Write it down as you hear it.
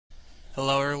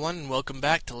Hello everyone and welcome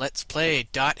back to Let's Play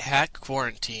 .hack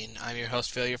Quarantine. I'm your host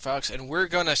Failure Fox and we're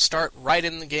gonna start right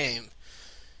in the game.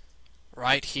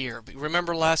 Right here. But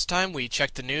remember last time we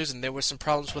checked the news and there were some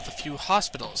problems with a few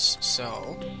hospitals,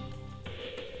 so...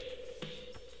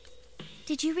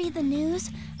 Did you read the news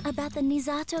about the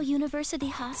Nizato University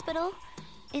Hospital?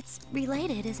 It's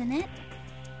related, isn't it?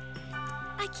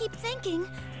 I keep thinking,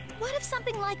 what if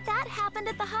something like that happened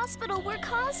at the hospital where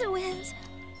Kazu is?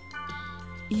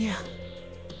 Yeah.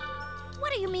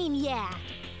 What do you mean, yeah?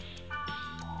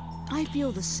 I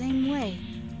feel the same way.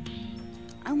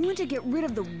 I want to get rid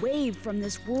of the wave from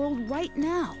this world right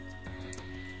now.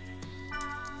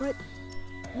 But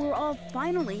we're all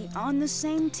finally on the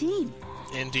same team.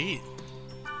 Indeed.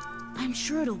 I'm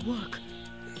sure it'll work.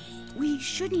 We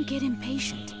shouldn't get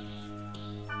impatient.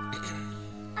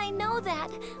 I know that,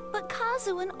 but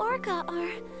Kazu and Orca are...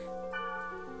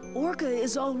 Orca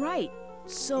is all right,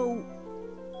 so...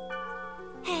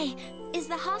 Hey, is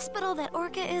the hospital that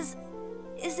Orca is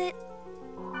it...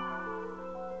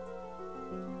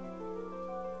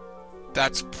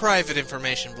 That's private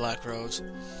information, Black Rose.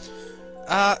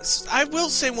 I will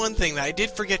say one thing that I did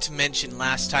forget to mention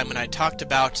last time when I talked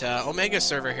about Omega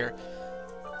server here.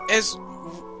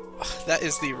 That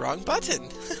is the wrong button.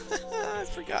 I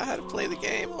forgot how to play the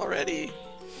game already.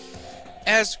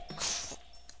 As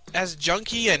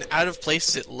junky and out of place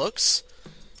as it looks,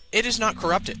 it is not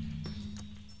corrupted.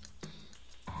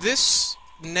 This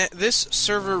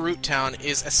server root town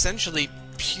is essentially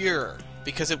pure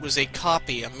because it was a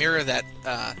copy, a mirror that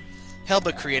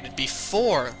Helba created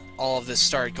before all of this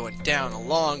started going down a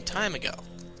long time ago.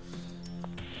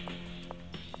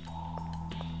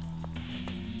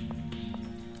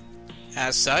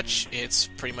 As such, it's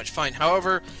pretty much fine.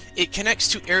 However, it connects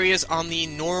to areas on the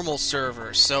normal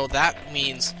server, so that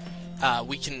means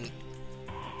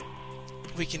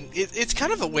it's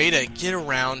kind of a way to get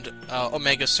around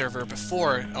Omega server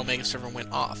before Omega server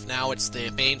went off. Now it's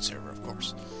the main server, of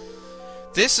course.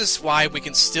 This is why we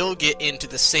can still get into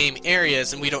the same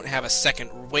areas and we don't have a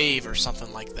second wave or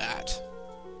something like that.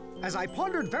 As I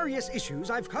pondered various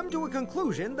issues, I've come to a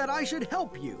conclusion that I should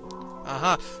help you.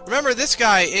 Remember, this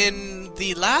guy in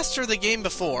the last or the game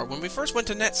before, when we first went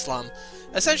to NetSlum,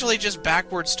 essentially just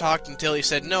backwards talked until he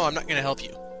said, "No, I'm not going to help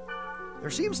you." There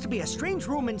seems to be a strange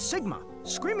room in Sigma,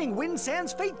 Screaming Wind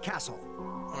Sand's Fate Castle.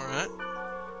 Alright.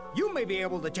 You may be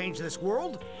able to change this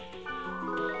world.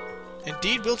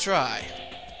 Indeed, we'll try.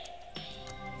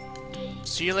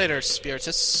 See you later,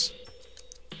 Spiritus.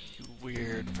 You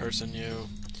weird person, you.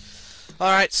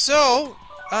 Alright, so,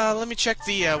 let me check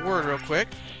the word real quick.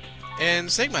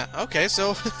 And Sigma. Okay,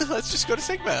 so let's just go to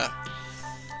Sigma.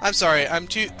 I'm sorry,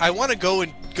 I want to go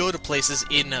to places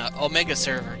in Omega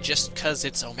server just because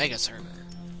it's Omega server.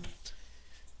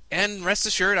 And rest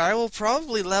assured, I will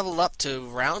probably level up to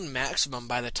round maximum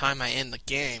by the time I end the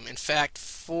game. In fact,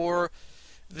 for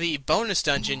the bonus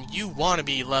dungeon, you want to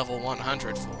be level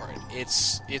 100 for it.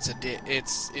 It's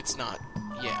not,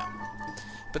 yeah.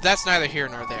 But that's neither here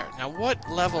nor there. Now, what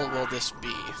level will this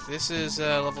be? This is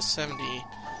level 70,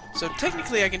 so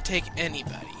technically I can take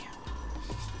anybody.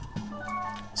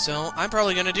 So I'm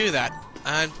probably gonna do that.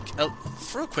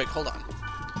 Real quick, hold on.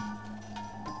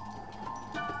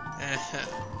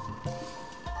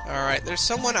 Alright, there's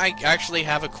someone I actually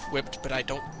have equipped, but I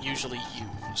don't usually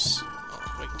use.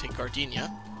 Oh, we can take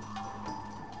Gardenia.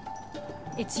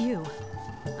 It's you.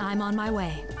 I'm on my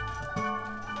way.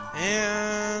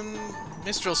 And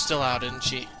Mistral's still out, isn't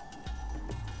she?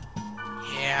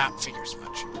 Yeah, figures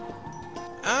much.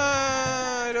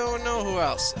 I don't know who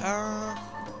else.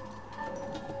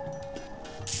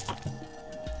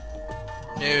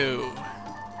 No.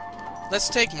 Let's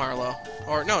take Marlo.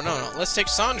 Or, no. Let's take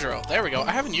Sandro. There we go.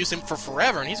 I haven't used him for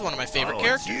forever, and he's one of my favorite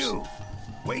characters. It's you.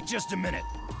 Wait just a minute.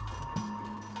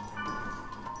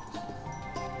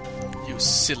 You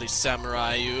silly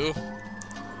samurai, you.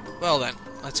 Well then,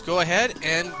 let's go ahead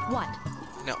and... What?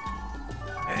 No.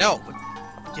 No!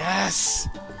 Yes!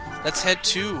 Let's head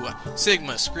to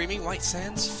Sigma, Screaming White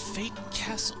Sands Fate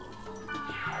Castle.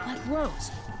 Black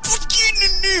Rose.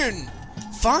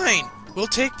 Fine! We'll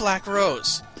take Black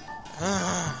Rose.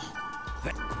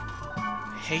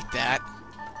 Hate that.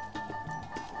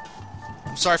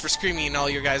 I'm sorry for screaming in all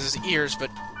your guys' ears, but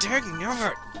dang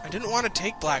never! I didn't want to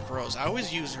take Black Rose. I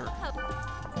always use her.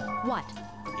 What?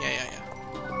 Yeah.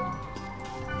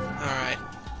 Alright.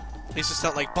 At least it's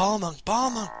not like Balmung.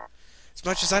 As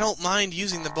much as I don't mind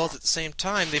using them both at the same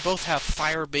time, they both have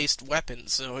fire-based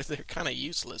weapons, so they're kind of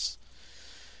useless.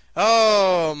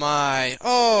 Oh my!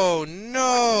 Oh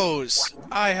noes!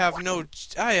 I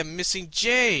am missing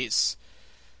J's.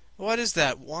 What is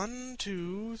that? 1,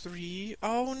 2, 3...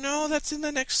 Oh no, that's in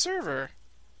the next server.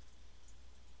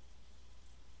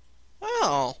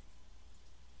 Oh.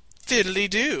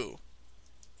 Fiddly-doo.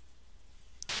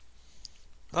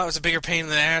 Well, that was a bigger pain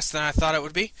in the ass than I thought it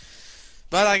would be.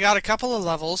 But I got a couple of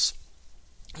levels.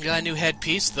 I got a new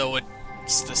headpiece, though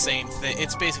it's the same thing.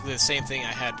 It's basically the same thing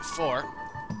I had before.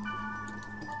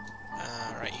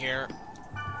 Right here.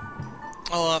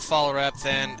 Oh, follow rep,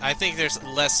 then. I think there's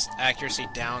less accuracy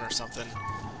down or something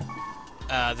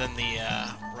than the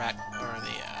rat or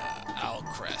the owl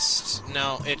crest.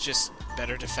 No, it's just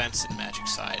better defense and magic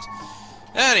side.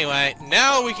 Anyway,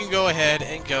 now we can go ahead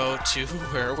and go to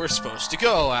where we're supposed to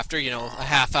go after, you know, a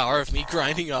half hour of me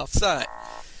grinding off-site.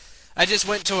 I just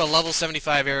went to a level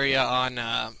 75 area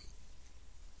on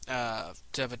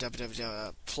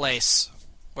place,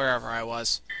 wherever I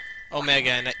was, Omega,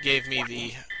 and it gave me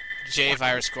the J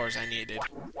virus cores I needed.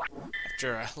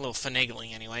 After a little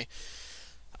finagling, anyway.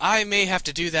 I may have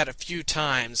to do that a few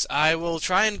times. I will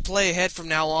try and play ahead from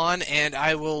now on, and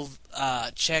I will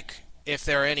check if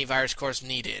there are any virus cores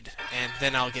needed, and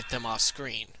then I'll get them off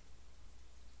screen.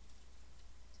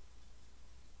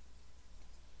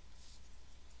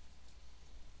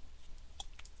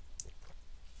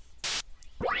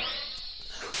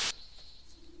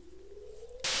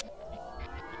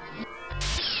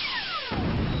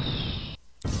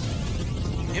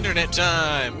 Internet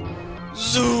time!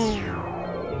 Zoom!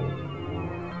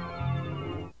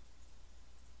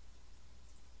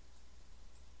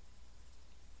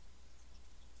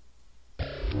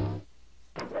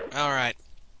 Alright.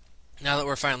 Now that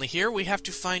we're finally here, we have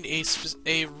to find a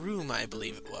room, I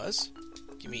believe it was.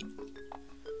 Give me...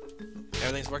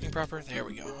 Everything's working proper? There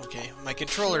we go. Okay. My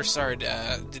controller, sorry,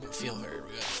 didn't feel very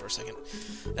good for a second.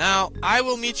 Now, I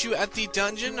will meet you at the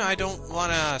dungeon. I don't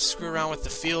want to screw around with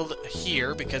the field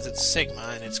here because it's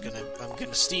Sigma and I'm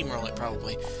gonna steamroll it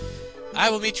probably. I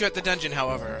will meet you at the dungeon,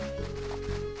 however.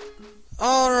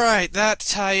 Alright,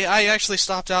 I actually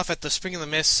stopped off at the Spring of the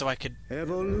Mist so I could...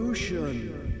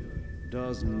 Evolution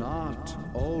does not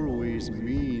always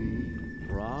mean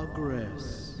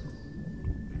progress.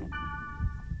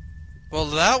 Well,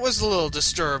 that was a little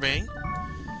disturbing.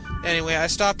 Anyway, I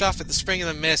stopped off at the Spring of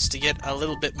the Mist to get a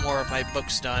little bit more of my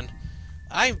books done.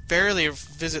 I barely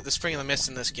visit the Spring of the Mist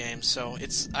in this game, so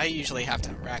I usually have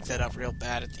to rack that up real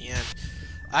bad at the end.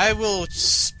 I will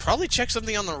probably check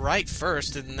something on the right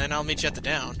first, and then I'll meet you at the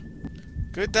down.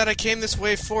 Good that I came this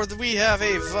way, for we have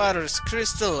a virus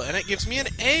crystal, and it gives me an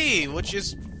A, which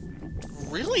is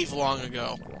really long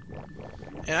ago.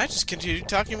 And I just continued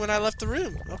talking when I left the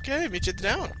room. Okay, meet you at the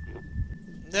down.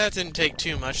 That didn't take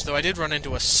too much, though I did run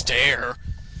into a stair.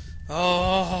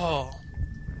 Oh.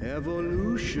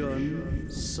 Evolution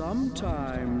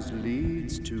sometimes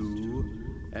leads to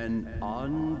an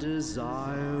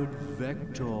undesired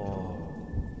vector.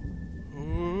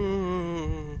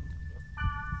 Ooh.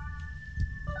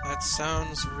 That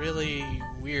sounds really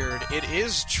weird. It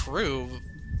is true,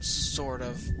 sort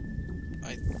of.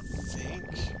 I think.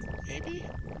 Maybe?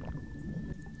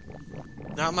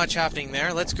 Not much happening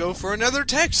there. Let's go for another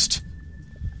text!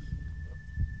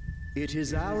 It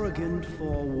is arrogant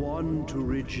for one to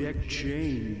reject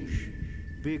change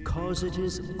because it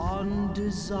is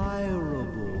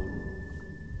undesirable.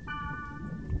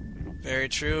 Very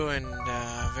true and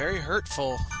very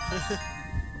hurtful.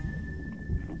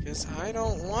 Because I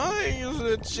don't want to use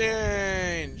the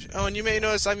change. Oh, and you may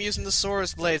notice I'm using the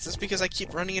Saurus Blades. That's because I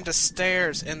keep running into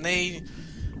stairs, and they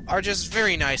are just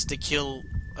very nice to kill,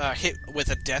 hit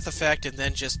with a death effect, and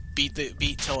then just beat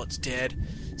till it's dead.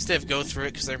 Instead of go through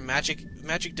it, because they're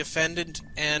magic defendant,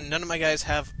 and none of my guys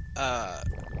have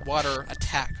water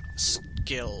attack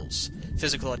skills,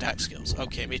 physical attack skills.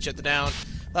 Okay, meet you at the down.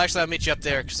 Well, actually, I'll meet you up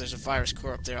there, because there's a virus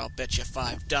core up there. I'll bet you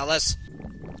 $5.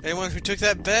 Anyone who took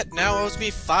that bet now owes me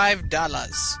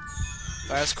 $5.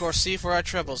 Virus core C for our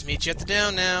troubles. Meet you at the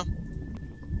down now.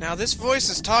 Now, this voice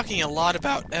is talking a lot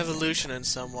about evolution in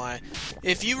some way.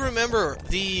 If you remember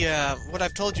the what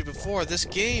I've told you before, this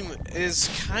game is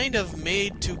kind of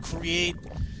made to create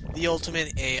the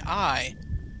ultimate AI.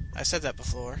 I said that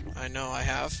before. I know I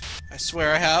have. I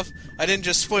swear I have. I didn't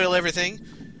just spoil everything.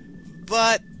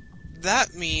 But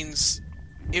that means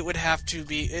it would have to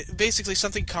be basically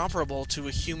something comparable to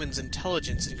a human's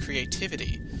intelligence and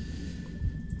creativity.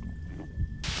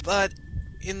 But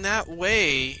in that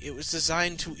way, it was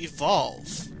designed to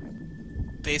evolve.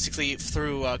 Basically,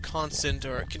 through constant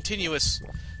or continuous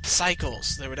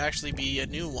cycles, there would actually be a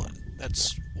new one.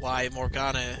 That's why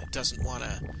Morgana doesn't want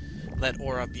to let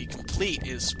Aura be complete,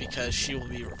 is because she will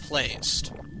be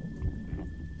replaced.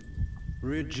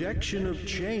 Rejection of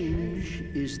change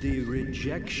is the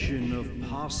rejection of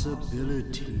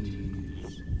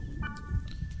possibilities.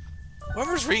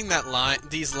 Whoever's reading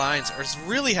these lines is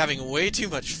really having way too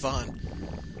much fun.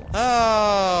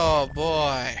 Oh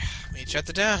boy. Let me shut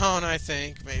the down, I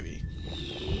think, maybe.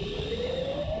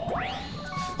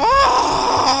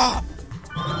 Ah!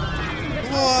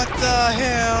 What the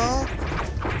hell?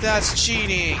 That's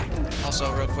cheating.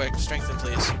 Also, real quick, strengthen,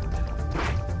 please.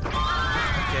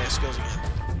 Okay, skills again.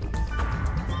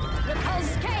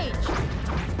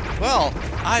 Well,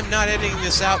 I'm not editing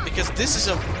this out because this is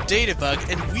a data bug,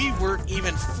 and we weren't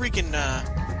even freaking,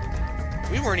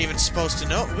 we weren't even supposed to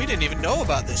know. We didn't even know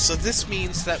about this. So this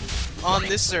means that on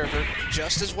this server,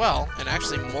 just as well, and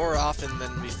actually more often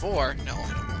than before. No,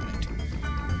 I don't want it.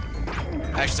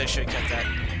 Actually, I should have kept that.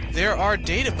 There are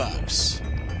data bugs.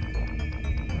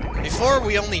 Before,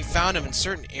 we only found them in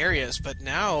certain areas, but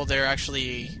now they're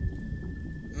actually...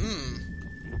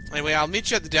 Anyway, I'll meet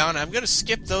you at the down. I'm going to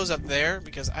skip those up there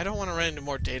because I don't want to run into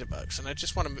more data bugs, and I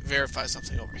just want to verify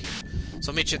something over here.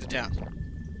 So I'll meet you at the down.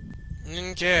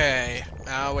 Okay.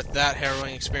 Now, with that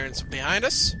harrowing experience behind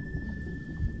us,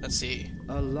 let's see.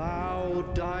 Allow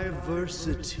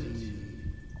diversity.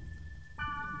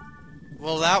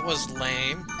 Well, that was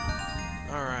lame.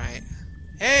 Alright.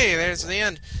 Hey, there's the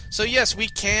end. So yes, we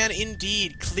can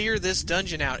indeed clear this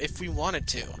dungeon out if we wanted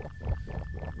to.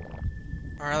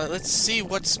 Alright, let's see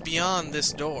what's beyond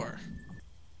this door.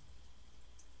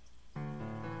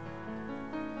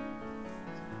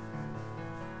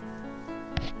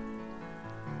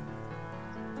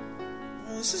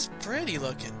 Well, this is pretty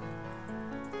looking.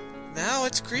 Now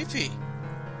it's creepy.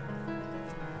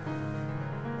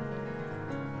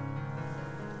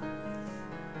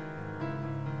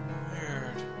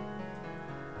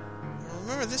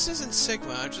 Remember, this isn't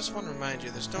Sigma. I just want to remind you,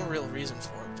 there's no real reason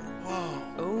for it, but whoa.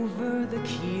 Over the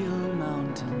Keel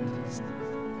Mountains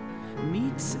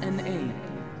meets an ape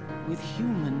with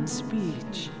human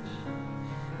speech.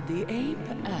 The ape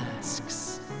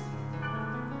asks,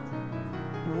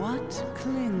 "What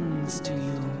clings to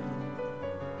you?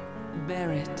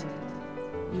 Bear it,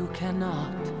 you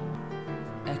cannot.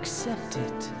 Accept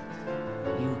it,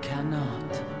 you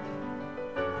cannot.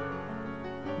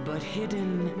 But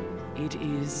hidden it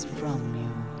is from you.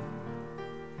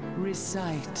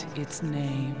 Recite its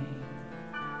name."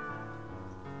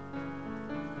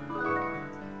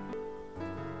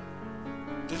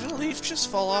 Did a leaf just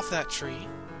fall off that tree?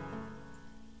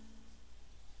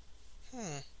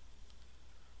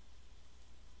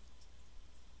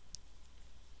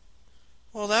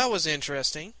 Well, that was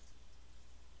interesting.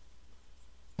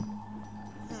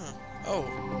 Oh.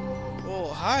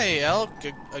 Well, hi, Elk,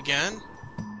 again.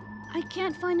 I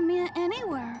can't find Mia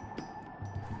anywhere.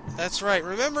 That's right.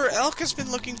 Remember, Elk has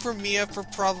been looking for Mia for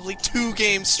probably 2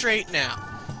 games straight now.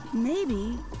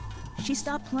 Maybe she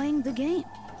stopped playing the game.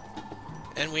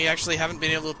 And we actually haven't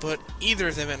been able to put either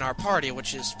of them in our party,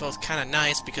 which is both kind of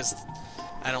nice because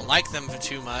I don't like them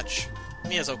too much.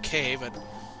 Mia's okay, but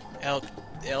Elk,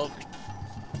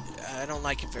 I don't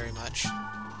like it very much.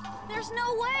 There's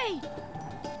no way!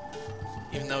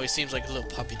 Even though he seems like a little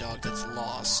puppy dog that's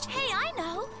lost. Hey, I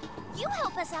know! You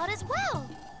help us out as well!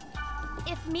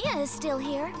 If Mia is still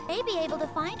here, may be able to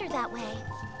find her that way.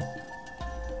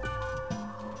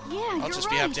 Yeah, I'll just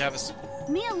be happy to have us.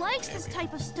 Mia likes this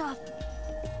type of stuff.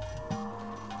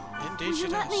 Indeed, Will she you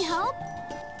does. let me help?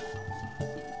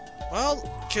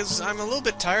 Well, because I'm a little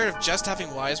bit tired of just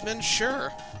having wise men,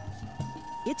 sure.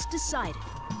 It's decided.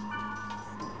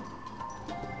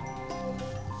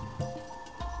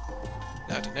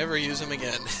 Now to never use him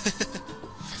again.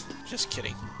 Just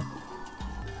kidding.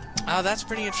 That's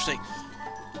pretty interesting.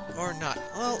 Or not.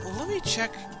 Well, let me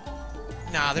check.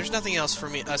 Nah, there's nothing else for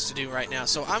us to do right now,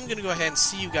 so I'm gonna go ahead and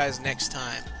see you guys next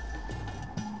time.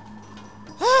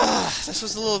 This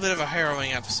was a little bit of a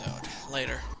harrowing episode.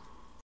 Later.